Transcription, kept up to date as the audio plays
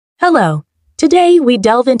Hello. Today, we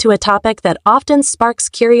delve into a topic that often sparks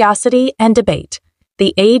curiosity and debate: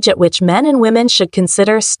 the age at which men and women should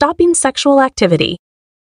consider stopping sexual activity.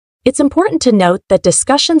 It's important to note that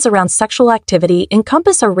discussions around sexual activity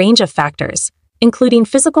encompass a range of factors, including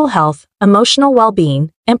physical health, emotional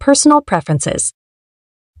well-being, and personal preferences.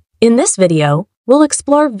 In this video, we'll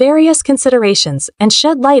explore various considerations and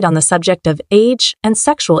shed light on the subject of age and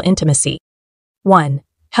sexual intimacy. 1.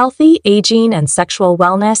 Healthy aging and sexual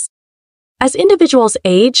wellness. As individuals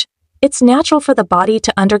age, it's natural for the body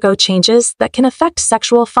to undergo changes that can affect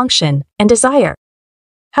sexual function and desire.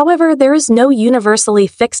 However, there is no universally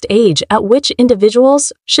fixed age at which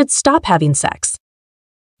individuals should stop having sex.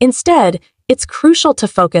 Instead, it's crucial to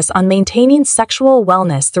focus on maintaining sexual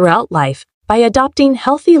wellness throughout life by adopting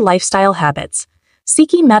healthy lifestyle habits,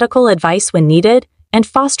 seeking medical advice when needed, and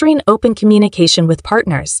fostering open communication with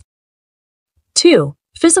partners. 2.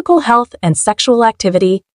 Physical health and sexual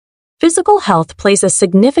activity. Physical health plays a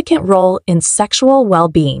significant role in sexual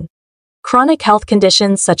well-being. Chronic health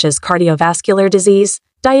conditions such as cardiovascular disease,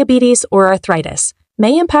 diabetes, or arthritis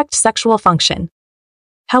may impact sexual function.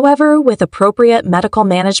 However, with appropriate medical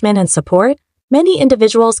management and support, many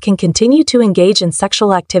individuals can continue to engage in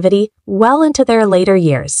sexual activity well into their later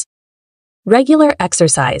years. Regular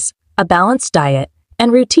exercise, a balanced diet,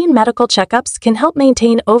 and routine medical checkups can help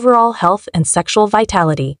maintain overall health and sexual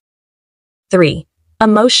vitality. 3.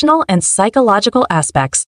 Emotional and psychological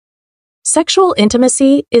aspects. Sexual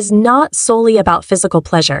intimacy is not solely about physical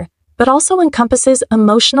pleasure, but also encompasses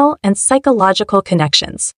emotional and psychological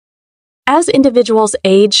connections. As individuals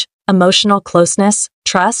age, emotional closeness,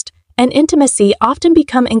 trust, and intimacy often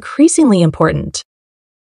become increasingly important.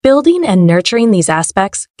 Building and nurturing these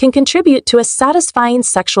aspects can contribute to a satisfying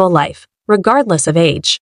sexual life, regardless of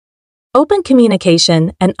age. Open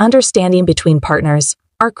communication and understanding between partners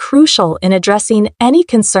are crucial in addressing any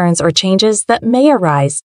concerns or changes that may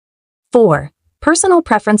arise. 4. Personal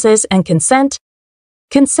preferences and consent.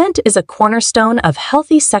 Consent is a cornerstone of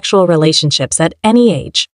healthy sexual relationships at any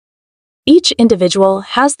age. Each individual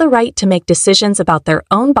has the right to make decisions about their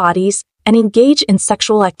own bodies and engage in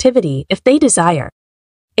sexual activity if they desire.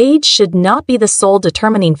 Age should not be the sole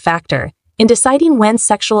determining factor in deciding when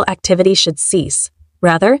sexual activity should cease.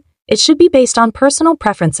 Rather, it should be based on personal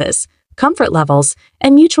preferences, comfort levels,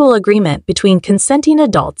 and mutual agreement between consenting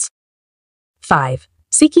adults. 5.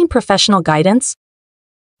 Seeking professional guidance.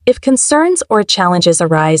 If concerns or challenges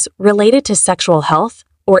arise related to sexual health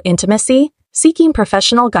or intimacy, seeking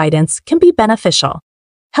professional guidance can be beneficial.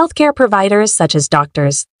 Healthcare providers such as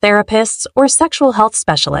doctors, therapists, or sexual health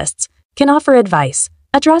specialists can offer advice,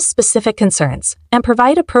 address specific concerns, and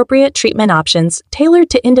provide appropriate treatment options tailored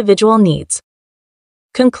to individual needs.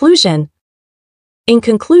 Conclusion. In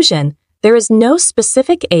conclusion, there is no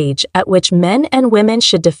specific age at which men and women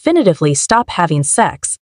should definitively stop having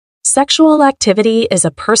sex. Sexual activity is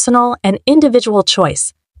a personal and individual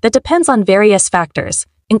choice that depends on various factors,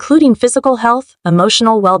 including physical health,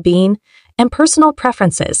 emotional well-being, and personal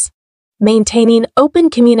preferences. Maintaining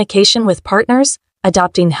open communication with partners,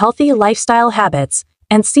 adopting healthy lifestyle habits,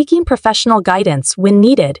 and seeking professional guidance when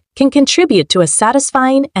needed can contribute to a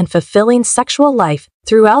satisfying and fulfilling sexual life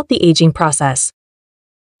throughout the aging process.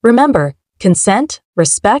 Remember, consent,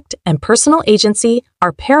 respect, and personal agency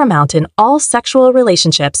are paramount in all sexual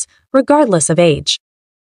relationships, regardless of age.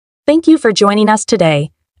 Thank you for joining us today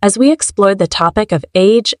as we explored the topic of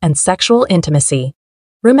age and sexual intimacy.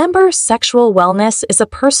 Remember, sexual wellness is a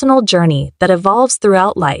personal journey that evolves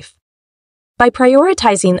throughout life. By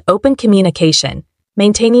prioritizing open communication,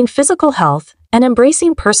 maintaining physical health, and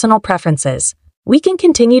embracing personal preferences, we can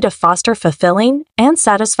continue to foster fulfilling and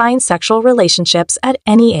satisfying sexual relationships at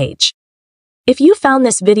any age. If you found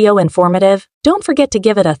this video informative, don't forget to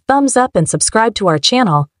give it a thumbs up and subscribe to our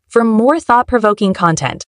channel for more thought-provoking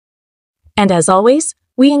content. And as always,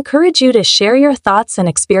 we encourage you to share your thoughts and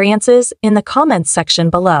experiences in the comments section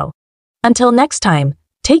below. Until next time,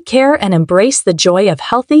 take care and embrace the joy of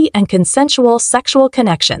healthy and consensual sexual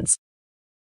connections.